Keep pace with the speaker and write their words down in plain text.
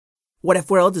What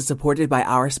If World is supported by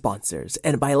our sponsors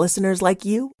and by listeners like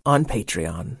you on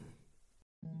Patreon.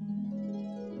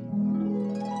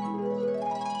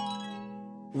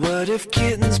 What if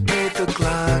kittens played the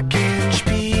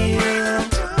glockenspiel?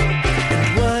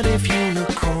 And what if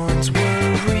unicorns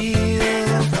were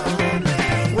real?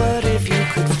 What if you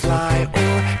could fly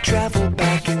or travel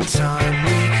back in time?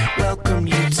 We welcome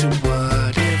you to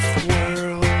What If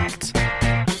World.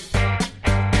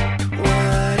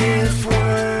 What If World?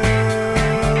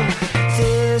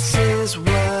 This is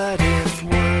What If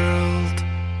World.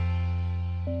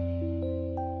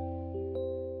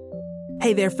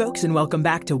 Hey there, folks, and welcome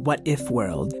back to What If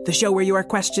World, the show where your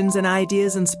questions and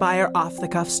ideas inspire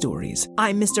off-the-cuff stories.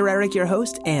 I'm Mr. Eric, your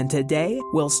host, and today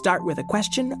we'll start with a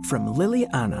question from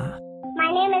Liliana.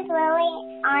 My name is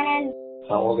Liliana.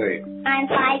 How old are you? I'm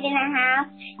 5.5,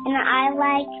 and I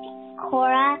like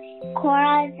Korra.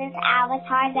 Korra is this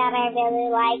avatar that I really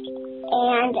like,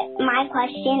 and my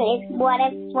question is, what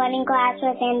if swimming class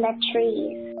was in the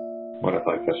trees? What if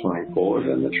like the swimming pool was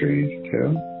in the trees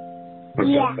too? Or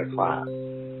Yeah. just the class?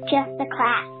 Just the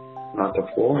class. Not the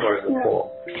pool, or the No.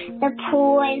 pool? The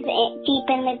pool is deep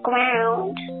in the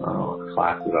ground. Oh, the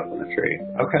class is up in the trees.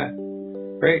 Okay,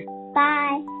 great.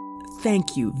 Bye.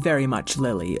 Thank you very much,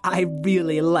 Lily. I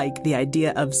really like the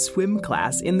idea of swim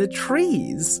class in the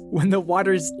trees when the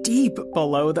water's deep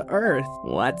below the earth.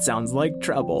 Well, that sounds like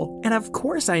trouble. And of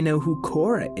course I know who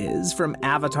Korra is from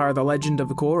Avatar: The Legend of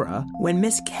Korra. When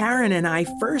Miss Karen and I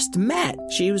first met,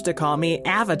 she used to call me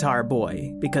Avatar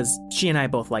Boy because she and I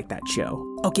both like that show.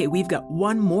 Okay, we've got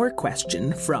one more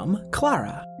question from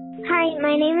Clara. Hi,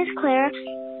 my name is Clara,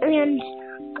 and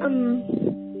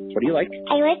What do you like?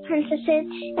 I like princesses,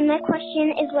 and my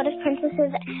question is, what if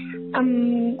princesses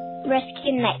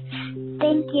rescue knights?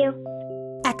 Thank you.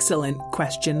 Excellent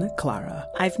question, Clara.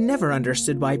 I've never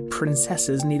understood why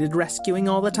princesses needed rescuing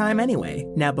all the time anyway.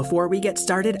 Now, before we get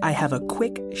started, I have a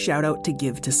quick shout out to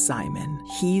give to Simon.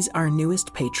 He's our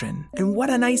newest patron. And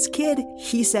what a nice kid.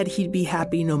 He said he'd be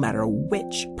happy no matter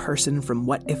which person from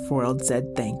What If World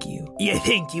said thank you. Yeah,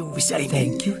 thank you, Simon.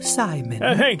 Thank you, Simon.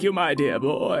 Thank you, my dear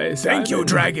boy. Thank you,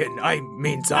 Dragon. I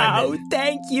mean, Simon. Oh,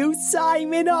 thank you,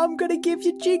 Simon. I'm gonna give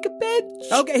you cheek a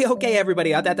pinch. Okay,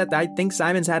 everybody. I think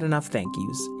Simon's had enough thank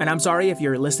yous. And I'm sorry if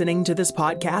you're listening to this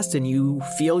podcast and you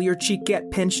feel your cheek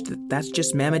get pinched. That's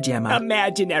just Mama Gemma.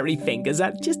 Imaginary fingers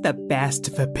are just the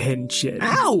best for pinching.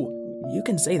 Ow! You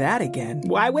can say that again.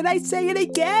 Why would I say it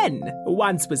again?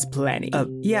 Once was plenty.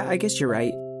 Yeah, I guess you're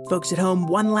right. Folks at home,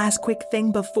 one last quick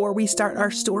thing before we start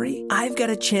our story. I've got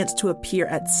a chance to appear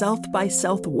at South by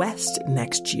Southwest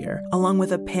next year, along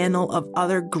with a panel of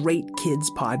other great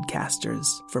kids podcasters.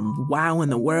 From Wow in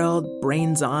the World,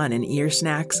 Brains On, and Ear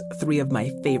Snacks, 3 of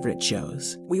my favorite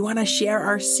shows. We want to share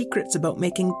our secrets about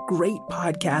making great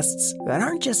podcasts that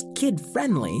aren't just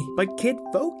kid-friendly, but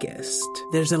kid-focused.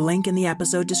 There's a link in the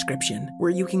episode description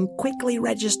where you can quickly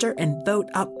register and vote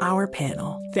up our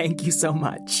panel. Thank you so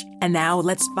much. And now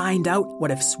let's find out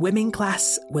what if swimming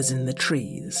class was in the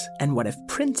trees and what if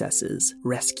princesses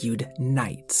rescued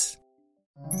knights.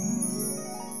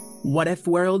 What if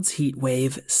World's heat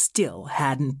wave still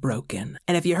hadn't broken?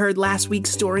 And if you heard last week's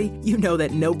story, you know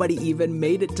that nobody even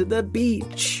made it to the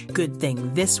beach. Good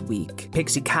thing this week,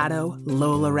 Pixie-Cato,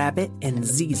 Lola Rabbit, and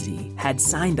Zizi had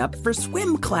signed up for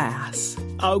swim class.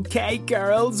 Okay,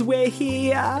 girls, we're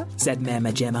here, said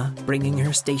Mama Gemma, bringing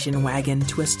her station wagon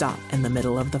to a stop in the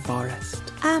middle of the forest.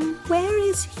 Where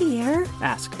is here?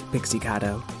 Asked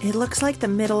Pixie-Cato. It looks like the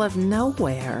middle of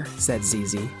nowhere, said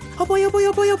Zizi. Oh boy, oh boy,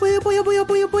 oh boy, oh boy, oh boy, oh boy, oh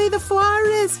boy, oh boy, the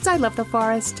forests! I love the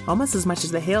forest. Almost as much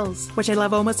as the hills, which I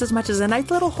love almost as much as a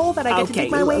nice little hole that I get to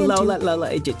dig my way into. Lola,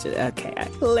 okay.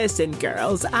 Listen,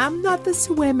 girls, I'm not the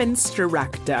swim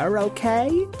instructor,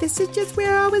 okay? This is just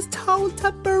where I was told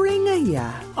to bring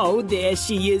ya. Oh, there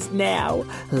she is now,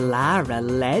 Lara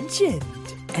Legend.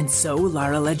 And so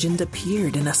Lara Legend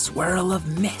appeared in a swirl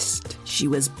of mist. She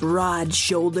was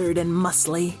broad-shouldered and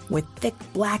muscly, with thick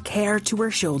black hair to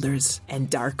her shoulders, and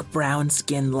dark brown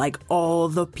skin like all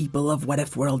the people of What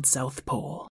If World South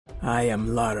Pole. I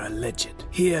am Lara Legend,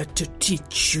 here to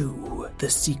teach you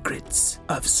the secrets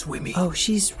of swimming. Oh,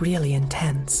 she's really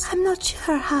intense. I'm not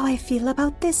sure how I feel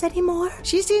about this anymore.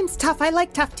 She seems tough. I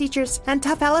like tough teachers, and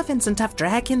tough elephants, and tough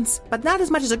dragons, but not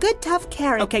as much as a good tough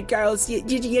carrot. Okay, girls,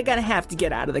 you're gonna have to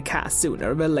get out of the car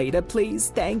sooner or later, please.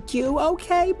 Thank you.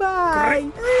 Okay, bye.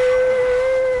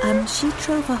 She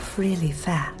drove off really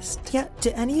fast. Yeah,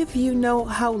 do any of you know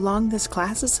how long this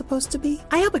class is supposed to be?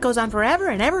 I hope it goes on forever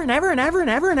and ever and ever and ever and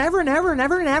ever and ever and ever and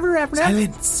ever and ever and ever.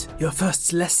 Silence! Your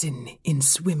first lesson in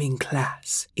swimming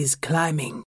class is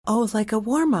climbing. Oh, like a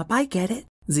warm-up, I get it.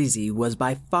 Zizi was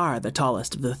by far the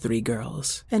tallest of the three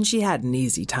girls, and she had an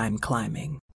easy time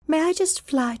climbing. May I just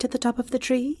fly to the top of the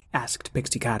tree? Asked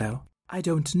Pixie-Cato. I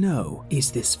don't know.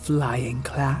 Is this flying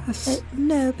class?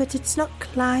 No, but it's not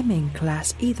climbing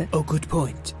class either. Oh, good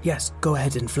point. Yes, go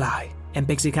ahead and fly. And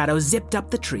Pixie-Cato zipped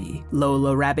up the tree,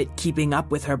 Lola Rabbit keeping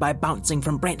up with her by bouncing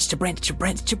from branch to branch to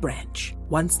branch to branch.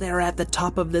 Once they were at the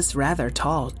top of this rather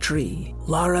tall tree,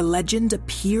 Laura Legend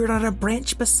appeared on a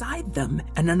branch beside them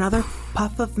and another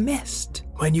puff of mist.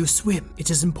 When you swim, it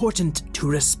is important to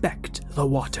respect the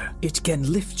water. It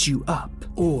can lift you up,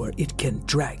 or it can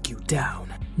drag you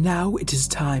down. Now it is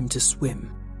time to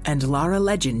swim. And Laura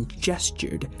Legend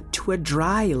gestured to a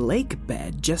dry lake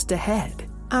bed just ahead.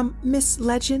 Miss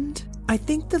Legend? I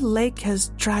think the lake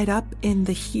has dried up in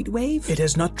the heat wave. It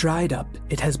has not dried up.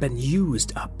 It has been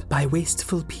used up by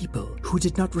wasteful people who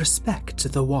did not respect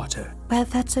the water. Well,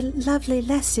 that's a lovely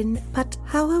lesson, but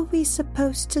how are we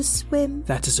supposed to swim?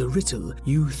 That is a riddle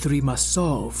you three must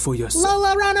solve for yourself.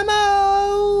 Lola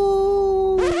Ranamo!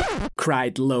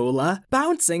 Cried Lola,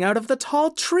 bouncing out of the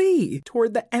tall tree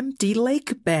toward the empty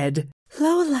lake bed.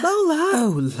 Lola!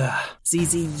 Lola!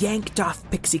 Zizi yanked off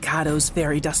Pixie-Cato's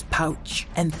fairy dust pouch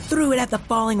and threw it at the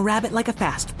falling rabbit like a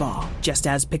fastball, just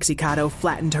as Pixie-Cato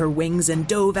flattened her wings and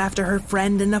dove after her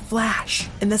friend in a flash,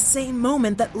 in the same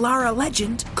moment that Laura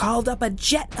Legend called up a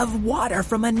jet of water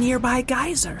from a nearby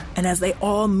geyser. And as they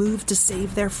all moved to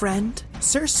save their friend,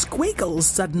 Sir Squiggles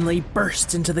suddenly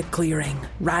burst into the clearing,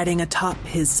 riding atop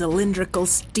his cylindrical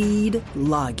steed,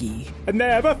 Loggy.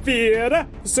 Never fear,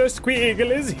 Sir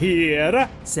Squiggle is here,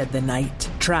 said the knight,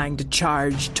 trying to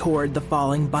charge toward the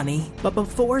falling bunny. But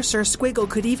before Sir Squiggle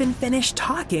could even finish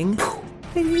talking,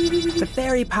 the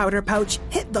fairy powder pouch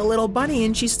hit the little bunny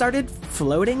and she started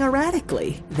floating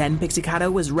erratically. Then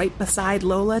Pixie-Cato was right beside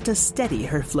Lola to steady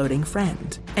her floating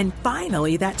friend. And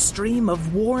finally, that stream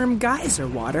of warm geyser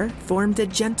water formed a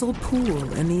gentle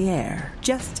pool in the air,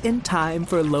 just in time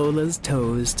for Lola's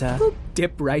toes to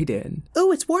dip right in.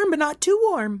 Ooh, it's warm but not too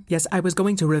warm. Yes, I was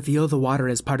going to reveal the water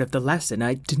as part of the lesson.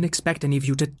 I didn't expect any of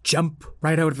you to jump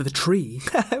right out of the tree.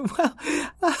 Well,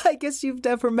 I guess you've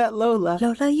never met Lola.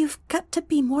 Lola, you've got to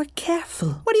be more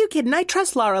careful. What are you kidding? I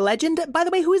trust Laura Legend. By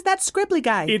the way, who is that scribbly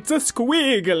guy? It's a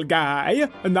squiggle guy,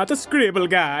 not a scribble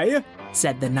guy,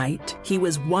 said the knight. He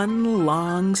was one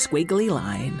long squiggly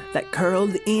line that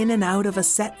curled in and out of a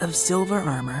set of silver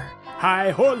armor.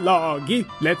 Hi-ho, Loggy,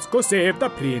 let's go save the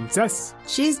princess.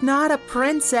 She's not a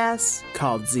princess,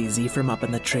 called Zizi from up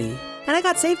in the tree. And I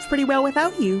got saved pretty well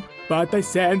without you. But I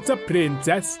sense a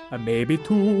princess, maybe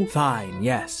two. Fine,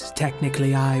 yes.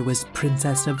 Technically, I was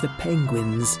Princess of the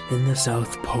Penguins in the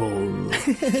South Pole.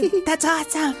 That's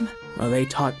awesome. Well, they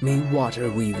taught me water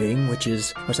weaving, which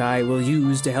is what I will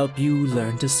use to help you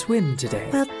learn to swim today.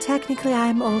 Well, technically,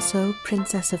 I'm also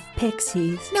Princess of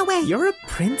Pixies. No way. You're a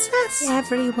princess?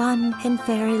 Everyone in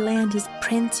Fairyland is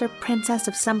prince or princess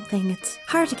of something. It's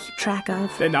hard to keep track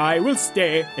of. Then I will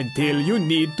stay until you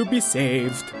need to be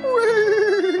saved.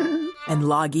 And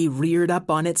Loggy reared up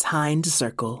on its hind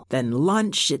circle, then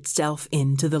launched itself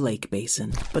into the lake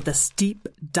basin. But the steep,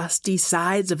 dusty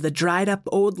sides of the dried-up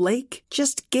old lake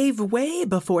just gave way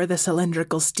before the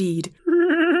cylindrical steed.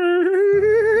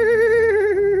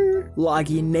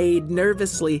 Loggy neighed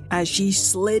nervously as she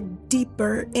slid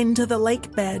deeper into the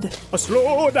lake bed.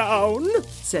 Slow down,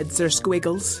 said Sir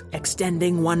Squiggles,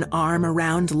 extending one arm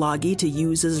around Loggy to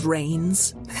use as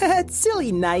reins.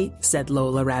 Silly knight, said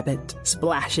Lola Rabbit,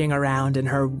 splashing around in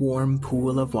her warm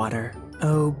pool of water.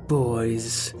 Oh,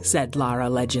 boys, said Laura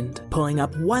Legend, pulling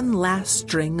up one last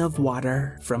string of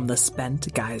water from the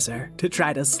spent geyser to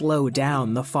try to slow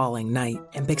down the falling knight.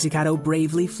 And Pixie-Cato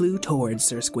bravely flew towards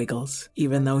Sir Squiggles,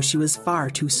 even though she was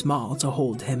far too small to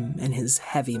hold him in his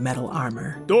heavy metal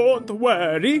armor. Don't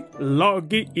worry,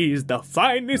 Loggy is the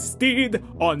finest steed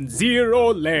on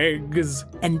 0 legs.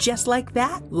 And just like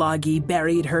that, Loggy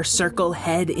buried her circle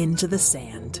head into the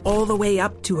sand, all the way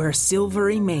up to her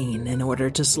silvery mane in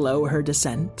order to slow her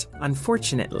descent.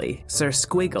 Unfortunately, Sir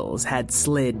Squiggles had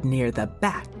slid near the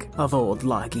back of old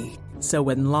Loggy. So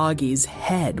when Loggy's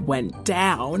head went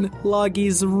down,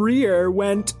 Loggy's rear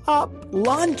went up,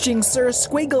 launching Sir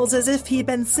Squiggles as if he'd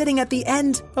been sitting at the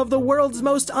end of the world's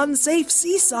most unsafe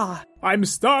seesaw. I'm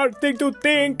starting to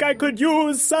think I could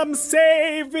use some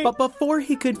saving. But before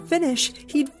he could finish,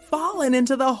 he'd fallen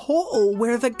into the hole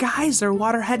where the geyser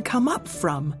water had come up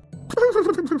from.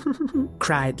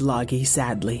 Cried Loggy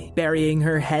sadly, burying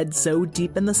her head so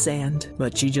deep in the sand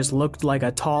that she just looked like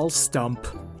a tall stump.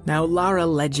 Now, Lara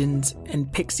Legend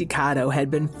and Pixie-Cado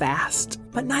had been fast,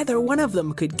 but neither one of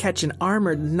them could catch an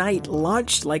armored knight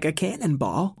launched like a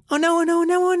cannonball. "Oh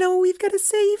no, we've got to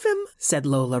save him," said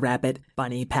Lola Rabbit,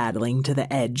 bunny paddling to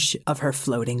the edge of her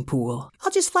floating pool.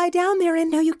 I'll just fly down there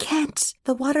and... No, you can't.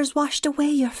 The water's washed away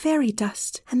your fairy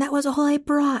dust, and that was all I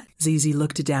brought. Zizi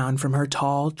looked down from her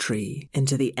tall tree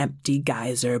into the empty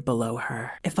geyser below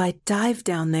her. "If I dive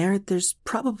down there, there's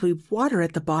probably water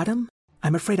at the bottom."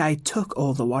 "I'm afraid I took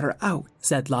all the water out,"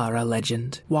 said Lara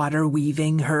Legend, water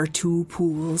weaving her two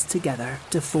pools together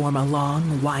to form a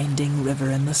long, winding river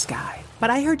in the sky.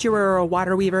 "But I heard you were a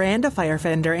water weaver and a fire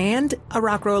fender and a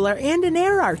rock roller and an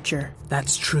air archer."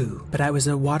 "That's true, but I was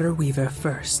a water weaver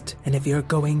first, and if you're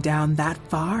going down that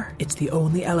far, it's the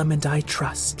only element I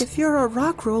trust." "If you're a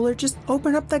rock roller, just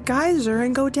open up the geyser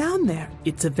and go down there."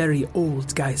 "It's a very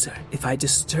old geyser. If I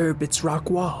disturb its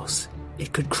rock walls,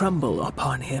 it could crumble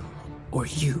upon him. Or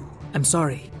you. I'm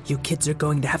sorry, you kids are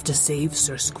going to have to save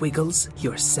Sir Squiggles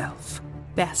yourself."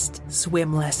 "Best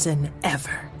swim lesson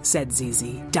ever," said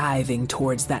Zizi, diving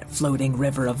towards that floating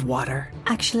river of water.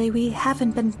 Actually, we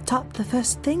haven't been taught the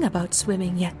first thing about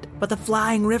swimming yet. But the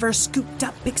flying river scooped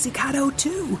up Pixie-Cado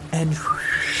too, and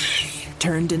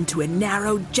turned into a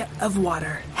narrow jet of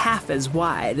water, half as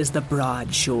wide as the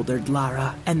broad-shouldered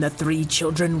Lara, and the three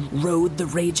children rode the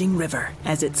raging river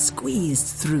as it squeezed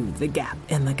through the gap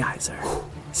in the geyser.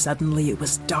 Suddenly it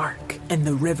was dark, and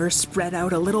the river spread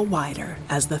out a little wider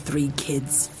as the three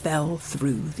kids fell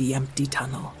through the empty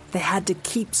tunnel. They had to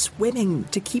keep swimming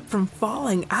to keep from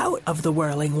falling out of the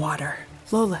whirling water.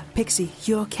 "Lola, Pixie,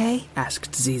 you okay?"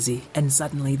 asked Zizi, and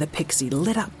suddenly the pixie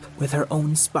lit up with her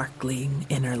own sparkling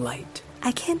inner light.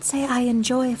 I can't say I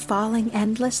enjoy falling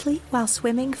endlessly while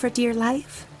swimming for dear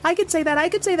life. I can say that.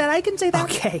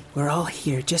 "Okay, we're all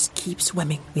here. Just keep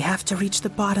swimming. We have to reach the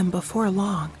bottom before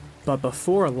long." But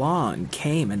before long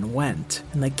came and went,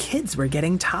 and the kids were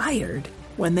getting tired.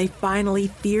 When they finally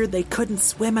feared they couldn't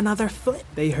swim another foot,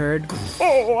 they heard,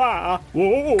 Owie,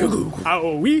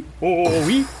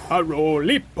 a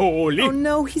roly-poly. "Oh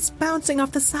no, he's bouncing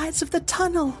off the sides of the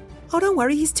tunnel." "Oh, don't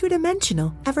worry, he's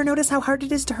two-dimensional. Ever notice how hard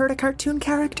it is to hurt a cartoon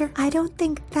character?" I don't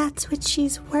think that's what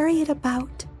she's worried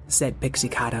about, said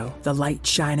Pixie-Cado. The light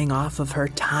shining off of her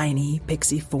tiny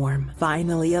pixie form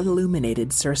finally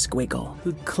illuminated Sir Squiggle,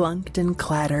 who clunked and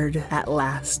clattered at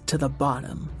last to the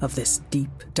bottom of this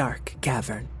deep, dark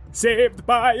cavern. Saved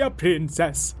by a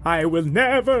princess, I will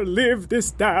never live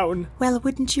this down. Well,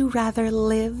 wouldn't you rather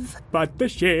live? But the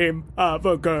shame of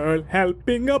a girl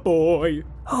helping a boy.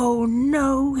 "Oh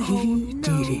no, he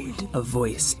did it," a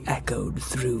voice echoed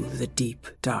through the deep,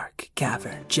 dark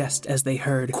cavern, just as they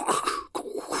heard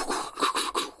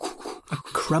a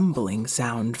crumbling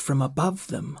sound from above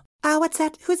them. What's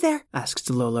that? Who's there? Asked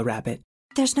Lola Rabbit.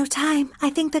 There's no time. I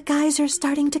think the geyser's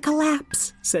starting to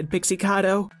collapse, said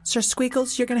Pixie-Cado. "Sir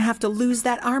Squiggles, you're gonna have to lose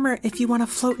that armor if you want to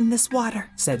float in this water,"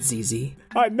 said Zizi.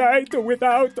 "A knight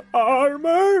without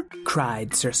armor?"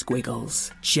 cried Sir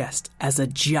Squiggles, just as a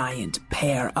giant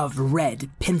pair of red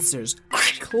pincers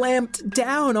clamped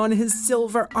down on his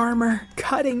silver armor,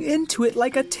 cutting into it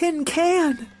like a tin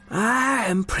can. "I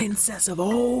am princess of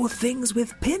all things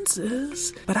with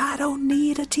pincers, but I don't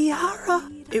need a tiara."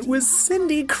 It was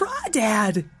Cindy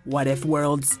Crawdad. What if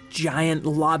World's giant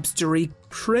lobstery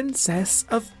princess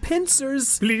of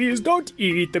pincers? "Please don't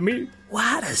eat me."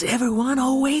 "Why does everyone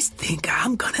always think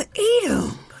I'm gonna eat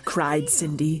 'em?" cried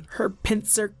Cindy, her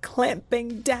pincer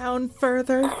clamping down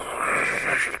further.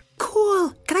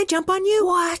 "Cool. Can I jump on you?"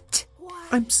 "What?"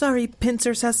 "I'm sorry,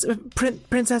 princess,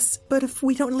 but if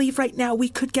we don't leave right now, we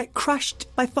could get crushed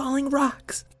by falling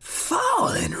rocks."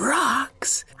 "Falling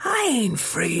rocks? I ain't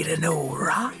afraid of no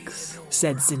rocks,"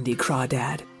 said Cindy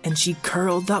Crawdad, and she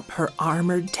curled up her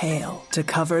armored tail to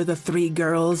cover the three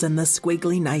girls and the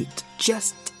squiggly knight,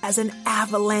 just as an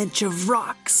avalanche of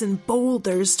rocks and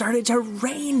boulders started to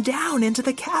rain down into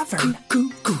the cavern.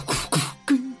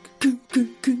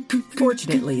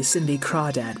 Fortunately, Cindy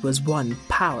Crawdad was one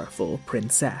powerful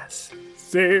princess.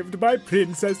 "Saved my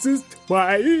princesses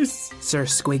twice." Sir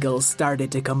Squiggles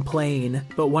started to complain,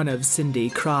 but one of Cindy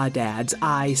Crawdad's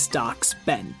eye stalks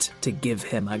bent to give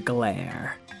him a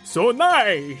glare. "So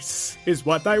nice, is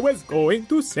what I was going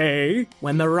to say."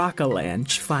 When the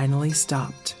rock-a-lanche finally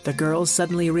stopped, the girls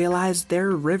suddenly realized their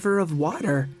river of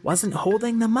water wasn't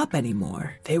holding them up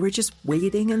anymore. They were just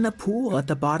waiting in the pool at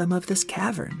the bottom of this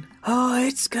cavern. "Oh,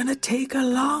 it's gonna take a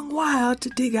long while to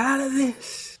dig out of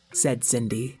this," said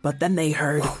Cindy. But then they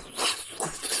heard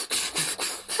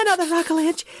 "Another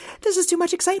rock-a-lanche! This is too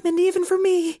much excitement even for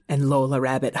me. And Lola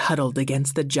Rabbit huddled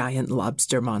against the giant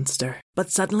lobster monster.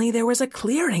 But suddenly there was a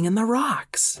clearing in the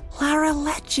rocks. Lara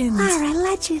Legend. Lara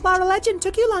Legend. Lara Legend,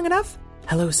 took you long enough.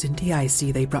 Hello, Cindy. I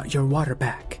see they brought your water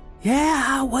back. Yeah,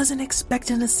 I wasn't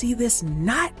expecting to see this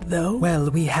night, though.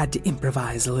 Well, we had to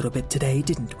improvise a little bit today,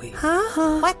 didn't we?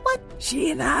 Huh? What?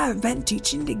 She and I have been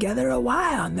teaching together a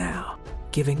while now.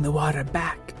 Giving the water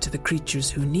back to the creatures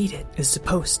who need it is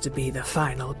supposed to be the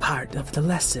final part of the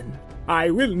lesson.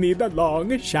 I will need a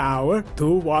long shower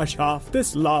to wash off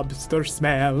this lobster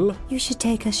smell. You should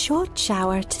take a short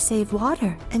shower to save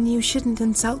water. And you shouldn't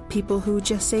insult people who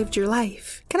just saved your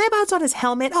life. Can I bounce on his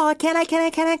helmet? Oh, can I?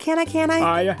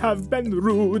 I have been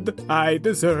rude. I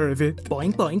deserve it.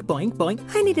 Boink, boink, boink, boink.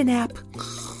 I need a nap.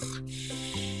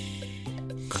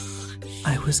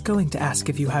 I was going to ask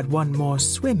if you had one more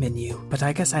swim in you, but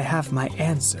I guess I have my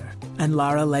answer. And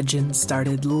Lara Legend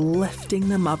started lifting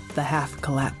them up the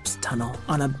half-collapsed tunnel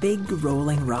on a big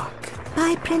rolling rock.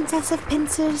 Bye, Princess of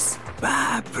Pincers.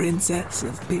 Bye, Princess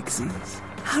of Pixies.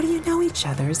 How do you know each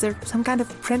other? Is there some kind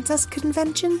of princess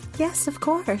convention? Yes, of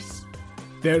course.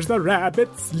 There's a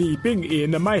rabbit sleeping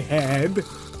in my head.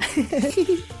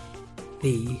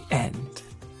 The end.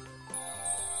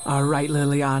 All right,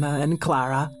 Liliana and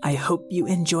Clara, I hope you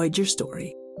enjoyed your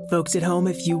story. Folks at home,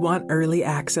 if you want early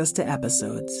access to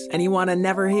episodes and you want to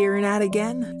never hear an ad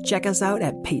again, check us out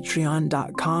at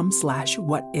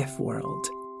patreon.com/whatifworld.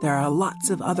 There are lots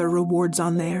of other rewards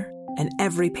on there, and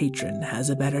every patron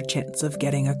has a better chance of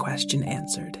getting a question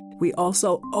answered. We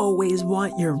also always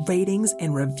want your ratings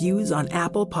and reviews on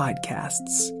Apple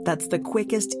Podcasts. That's the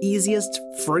quickest, easiest,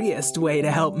 freest way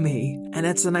to help me. And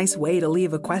it's a nice way to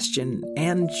leave a question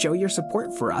and show your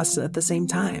support for us at the same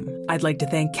time. I'd like to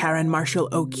thank Karen Marshall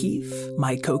O'Keefe,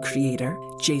 my co-creator,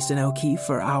 Jason O'Keefe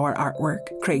for our artwork,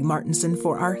 Craig Martinson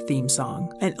for our theme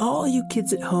song, and all you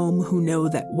kids at home who know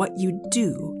that what you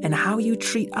do and how you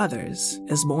treat others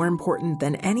is more important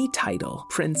than any title,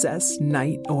 princess,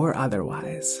 knight, or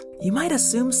otherwise. You might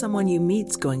assume someone you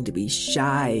meet's going to be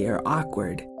shy or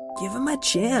awkward. Give them a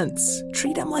chance.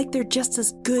 Treat them like they're just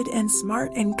as good and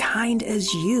smart and kind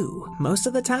as you. Most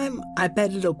of the time, I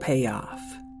bet it'll pay off.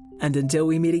 And until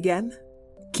we meet again,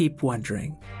 keep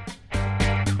wondering.